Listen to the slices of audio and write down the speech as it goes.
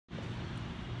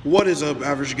What is up,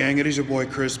 average gang? It is your boy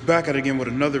Chris, back at it again with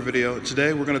another video.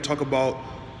 Today we're going to talk about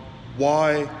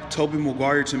why Tobey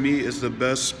McGuire to me is the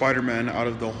best Spider-Man out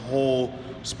of the whole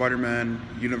Spider-Man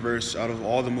universe, out of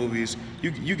all the movies.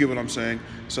 You get what I'm saying.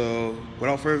 So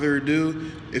without further ado,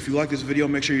 if you like this video,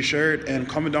 make sure you share it and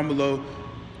comment down below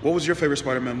what was your favorite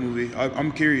Spider-Man movie.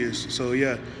 I'm curious. So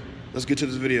yeah, let's get to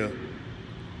this video.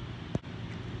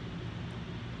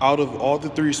 Out of all the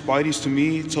three Spideys, to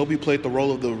me, Tobey played the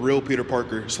role of the real Peter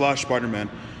Parker / Spider-Man.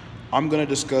 I'm going to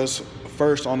discuss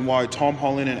first on why Tom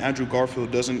Holland and Andrew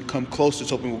Garfield doesn't come close to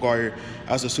Tobey Maguire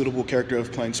as a suitable character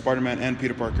of playing Spider-Man and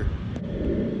Peter Parker.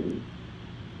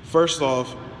 First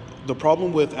off, the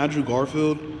problem with Andrew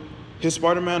Garfield, his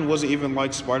Spider-Man wasn't even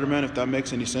like Spider-Man, if that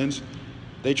makes any sense.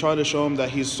 They try to show him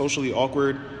that he's socially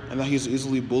awkward and that he's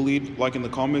easily bullied, like in the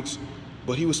comics,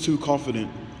 but he was too confident.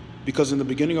 Because in the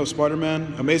beginning of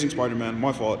Spider-Man, Amazing Spider-Man,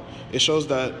 my fault, it shows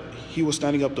that he was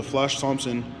standing up to Flash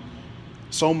Thompson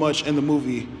so much in the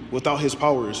movie without his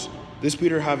powers. This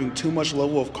Peter having too much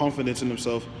level of confidence in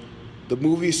himself. The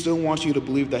movie still wants you to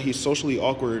believe that he's socially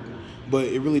awkward, but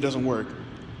it really doesn't work.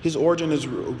 His origin is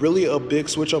really a big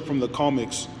switch up from the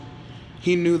comics.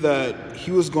 He knew that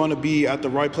he was going to be at the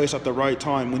right place at the right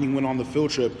time when he went on the field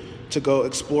trip to go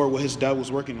explore what his dad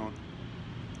was working on.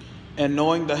 And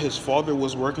knowing that his father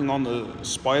was working on the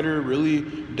spider really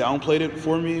downplayed it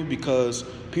for me, because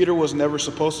Peter was never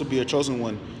supposed to be a chosen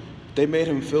one. They made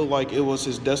him feel like it was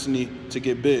his destiny to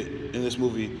get bit in this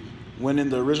movie, when in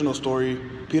the original story,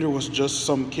 Peter was just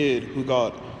some kid who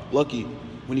got lucky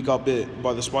when he got bit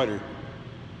by the spider.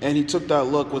 And he took that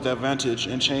luck with advantage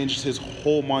and changed his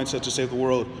whole mindset to save the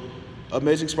world.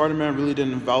 Amazing Spider-Man really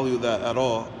didn't value that at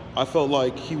all. I felt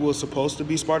like he was supposed to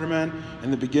be Spider-Man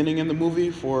in the beginning in the movie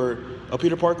for a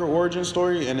Peter Parker origin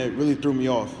story, and it really threw me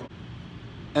off.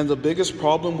 And the biggest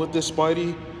problem with this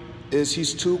Spidey is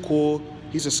he's too cool,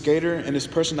 he's a skater, and his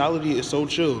personality is so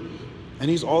chill. And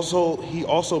he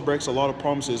also breaks a lot of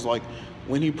promises, like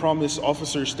when he promised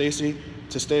Officer Stacy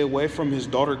to stay away from his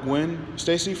daughter Gwen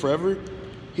Stacy forever.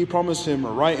 He promised him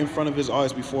right in front of his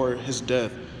eyes before his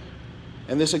death.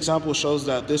 And this example shows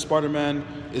that this Spider-Man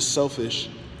is selfish.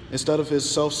 Instead of his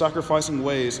self-sacrificing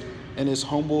ways and his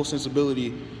humble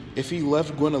sensibility, if he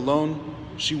left Gwen alone,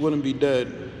 she wouldn't be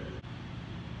dead.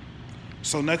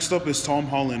 So next up is Tom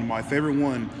Holland, my favorite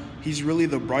one. He's really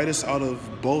the brightest out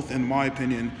of both in my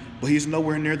opinion, but he's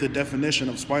nowhere near the definition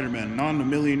of Spider-Man, not in a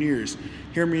million years.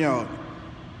 Hear me out.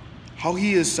 How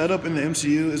he is set up in the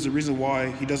MCU is the reason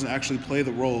why he doesn't actually play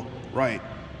the role right.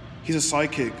 He's a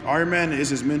sidekick. Iron Man is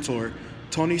his mentor.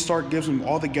 Tony Stark gives him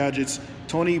all the gadgets.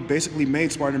 Tony basically made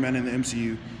Spider-Man in the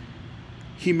MCU.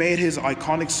 He made his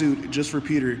iconic suit just for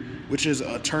Peter, which is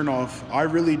a turnoff. I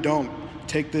really don't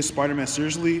take this Spider-Man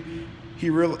seriously. He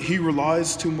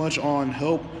relies too much on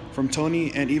help from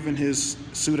Tony and even his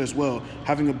suit as well,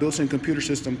 having a built-in computer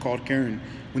system called Karen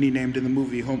when he named in the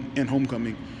movie in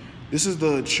Homecoming. This is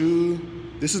not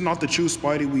the true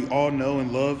Spidey we all know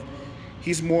and love.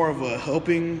 He's more of a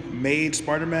helping made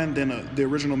Spider-Man than the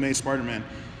original made Spider-Man.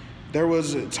 There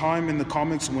was a time in the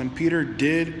comics when Peter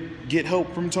did get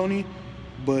help from Tony,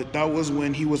 but that was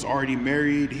when he was already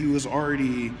married. He was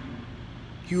already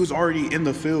in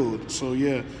the field. So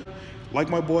yeah, like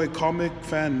my boy comic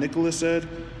fan Nicholas said,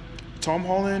 Tom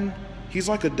Holland, he's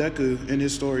like a Deku in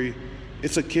his story.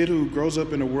 It's a kid who grows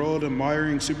up in a world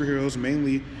admiring superheroes,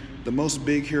 mainly the most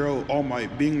big hero, All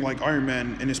Might, being like Iron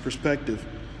Man in his perspective.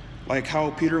 Like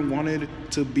how Peter wanted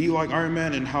to be like Iron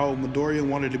Man and how Midoriya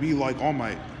wanted to be like All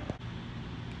Might.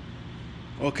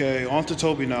 Okay, on to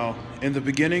Tobey now. In the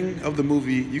beginning of the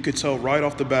movie, you could tell right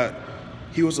off the bat,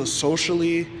 he was a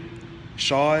socially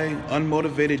shy,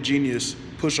 unmotivated genius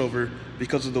pushover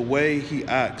because of the way he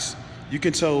acts. You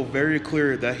can tell very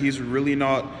clear that he's really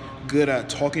not good at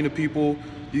talking to people.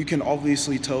 You can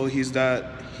obviously tell he's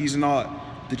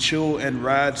not the chill and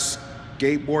rad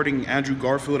skateboarding Andrew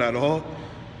Garfield at all.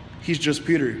 He's just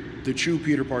Peter, the true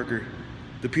Peter Parker.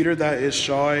 The Peter that is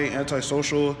shy,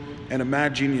 antisocial, and a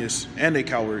mad genius, and a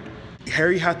coward.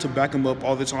 Harry had to back him up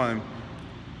all the time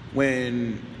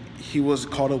when he was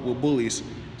caught up with bullies.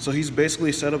 So he's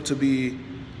basically set up to be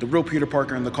the real Peter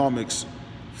Parker in the comics.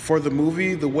 For the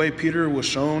movie, the way Peter was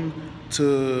shown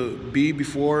to be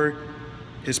before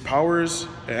his powers,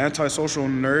 an antisocial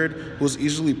nerd who was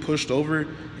easily pushed over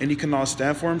and he cannot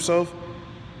stand for himself,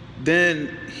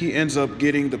 then he ends up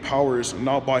getting the powers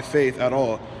not by faith at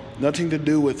all. Nothing to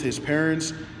do with his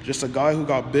parents, just a guy who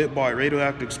got bit by a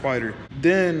radioactive spider.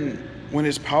 Then when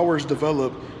his powers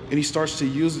develop and he starts to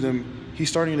use them, he's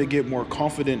starting to get more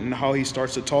confident in how he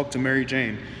starts to talk to Mary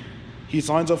Jane. He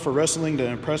signs up for wrestling to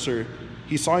impress her.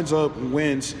 He signs up,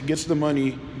 wins, gets the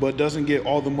money, but doesn't get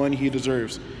all the money he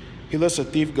deserves. He lets a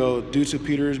thief go due to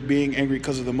Peter being angry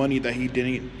because of the money that he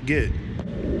didn't get.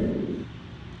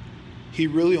 He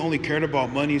really only cared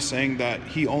about money, saying that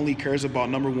he only cares about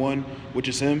number one, which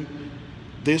is him.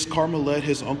 This karma led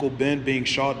his Uncle Ben being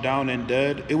shot down and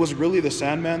dead. It was really the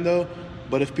Sandman though,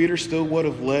 but if Peter still would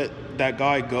have let that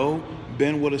guy go,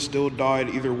 Ben would have still died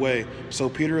either way. So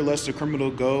Peter lets the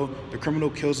criminal go. The criminal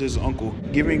kills his uncle,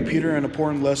 giving Peter an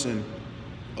important lesson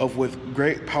of with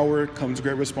great power comes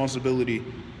great responsibility,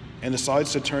 and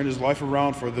decides to turn his life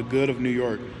around for the good of New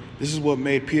York. This is what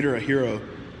made Peter a hero.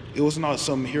 It was not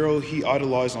some hero he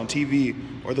idolized on TV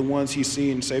or the ones he's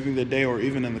seen saving the day or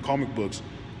even in the comic books.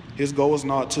 His goal was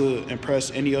not to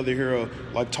impress any other hero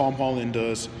like Tom Holland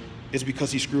does. It's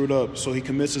because he screwed up, so he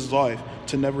commits his life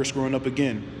to never screwing up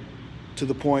again, to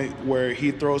the point where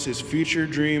he throws his future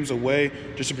dreams away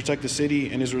just to protect the city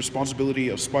and his responsibility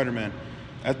of Spider-Man.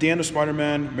 At the end of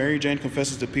Spider-Man, Mary Jane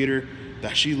confesses to Peter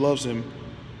that she loves him.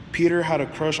 Peter had a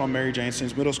crush on Mary Jane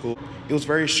since middle school. It was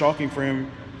very shocking for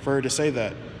her to say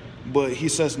that. But he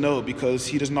says no because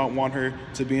he does not want her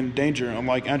to be in danger,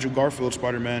 unlike Andrew Garfield's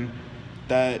Spider-Man,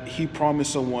 that he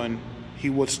promised someone he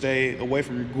would stay away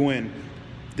from Gwen.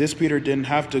 This Peter didn't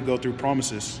have to go through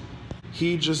promises.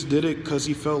 He just did it because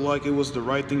he felt like it was the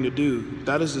right thing to do.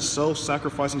 That is the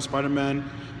self-sacrificing Spider-Man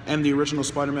and the original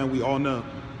Spider-Man we all know.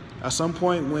 At some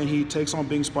point when he takes on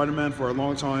being Spider-Man for a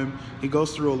long time, he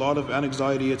goes through a lot of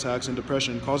anxiety attacks and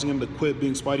depression, causing him to quit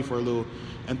being Spidey for a little,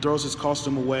 and throws his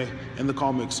costume away in the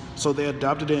comics. So they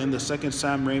adapted it in the second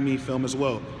Sam Raimi film as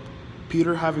well.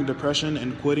 Peter having depression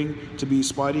and quitting to be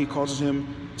Spidey causes him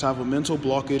to have a mental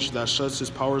blockage that shuts his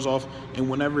powers off, and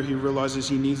whenever he realizes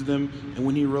he needs them and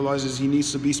when he realizes he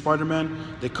needs to be Spider-Man,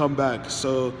 they come back.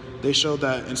 So they show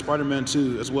that in Spider-Man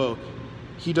 2 as well.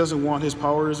 He doesn't want his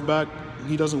powers back.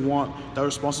 He doesn't want that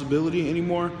responsibility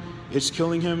anymore. It's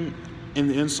killing him in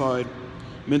the inside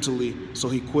mentally, so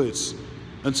he quits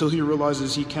until he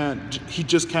realizes he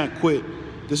just can't quit.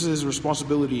 This is his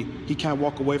responsibility. He can't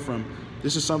walk away from.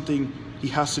 This is something he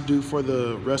has to do for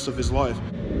the rest of his life.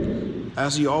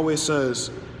 As he always says,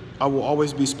 I will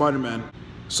always be Spider-Man.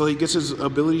 So he gets his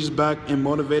abilities back and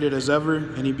motivated as ever,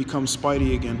 and he becomes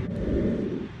Spidey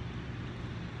again.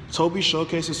 Tobey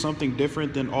showcases something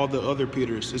different than all the other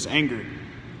Peters, his anger.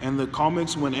 In the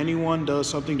comics, when anyone does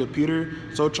something to Peter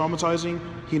so traumatizing,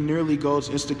 he nearly goes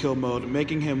insta-kill mode,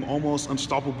 making him almost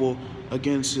unstoppable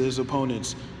against his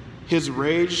opponents. His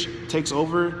rage takes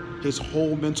over his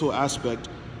whole mental aspect.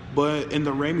 But in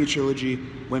the Raimi trilogy,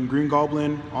 when Green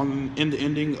Goblin, in the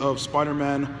ending of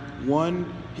Spider-Man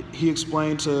 1, he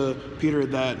explained to Peter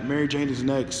that Mary Jane is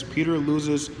next. Peter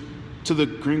loses to the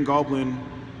Green Goblin,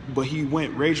 but he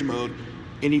went rage mode,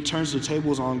 and he turns the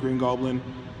tables on Green Goblin.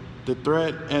 The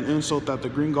threat and insult that the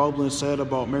Green Goblin said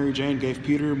about Mary Jane gave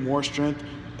Peter more strength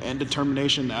and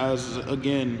determination, as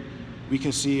again we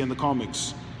can see in the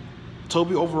comics.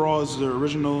 Tobey overall is the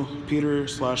original Peter /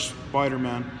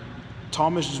 Spider-Man.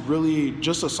 Tom is really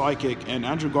just a sidekick, and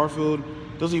Andrew Garfield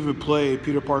doesn't even play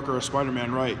Peter Parker or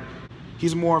Spider-Man right.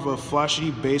 He's more of a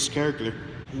flashy base character.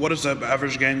 What is up,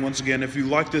 Average Gang? Once again, if you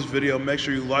like this video, make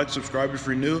sure you like, subscribe if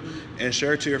you're new, and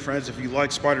share it to your friends if you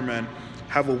like Spider-Man.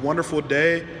 Have a wonderful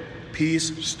day.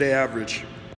 Peace. Stay average.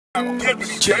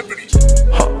 Let's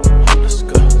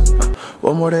go.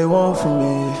 What more they want from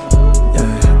me?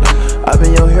 Yeah. I've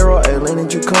been your hero, ayy, leaning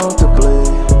you comfortably.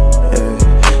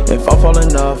 Yeah. If I fall in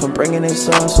love, I'm bringing in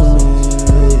songs for me.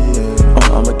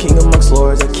 Yeah. I'm a king amongst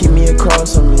lords, that keep me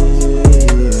across from me.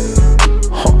 Yeah.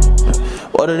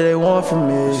 What do they want from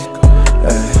me?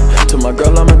 Yeah. To my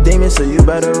girl, I'm a demon, so you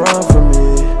better run from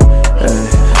me.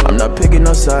 Yeah. I'm not picking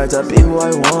no sides, I be who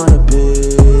I wanna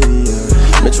be.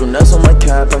 Yeah. Mitchell Ness on my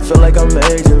cap, I feel like I'm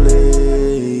Major League.